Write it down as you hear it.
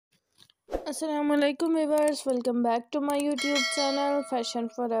Assalamualaikum viewers, welcome back to my YouTube channel Fashion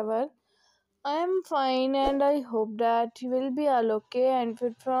Forever. I am fine and I hope that you will be all okay and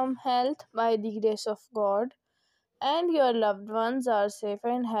fit from health by the grace of God and your loved ones are safe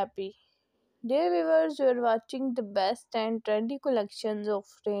and happy. Dear viewers, you are watching the best and trendy collections of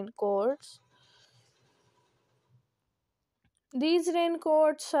raincoats. These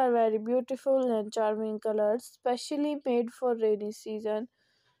raincoats are very beautiful and charming colors, specially made for rainy season.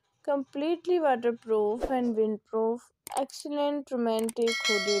 Completely waterproof and windproof, excellent romantic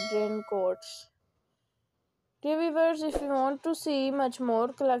hooded raincoats. Dear viewers, if you want to see much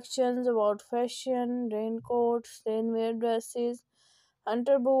more collections about fashion, raincoats, rainwear dresses,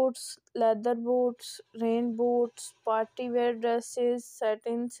 hunter boots, leather boots, rain boots, party wear dresses,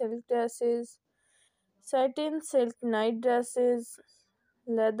 satin silk night dresses,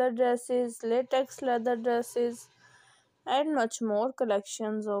 leather dresses, latex leather dresses, and much more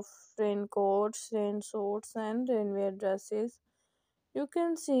collections of raincoats, rain suits, and rainwear dresses. You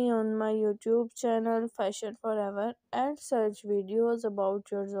can see on my YouTube channel Fashion Forever and search videos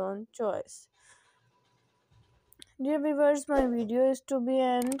about your own choice. Dear viewers, my video is to be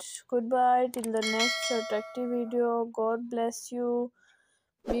end. Goodbye till the next attractive video. God bless you.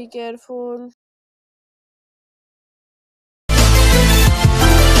 Be careful.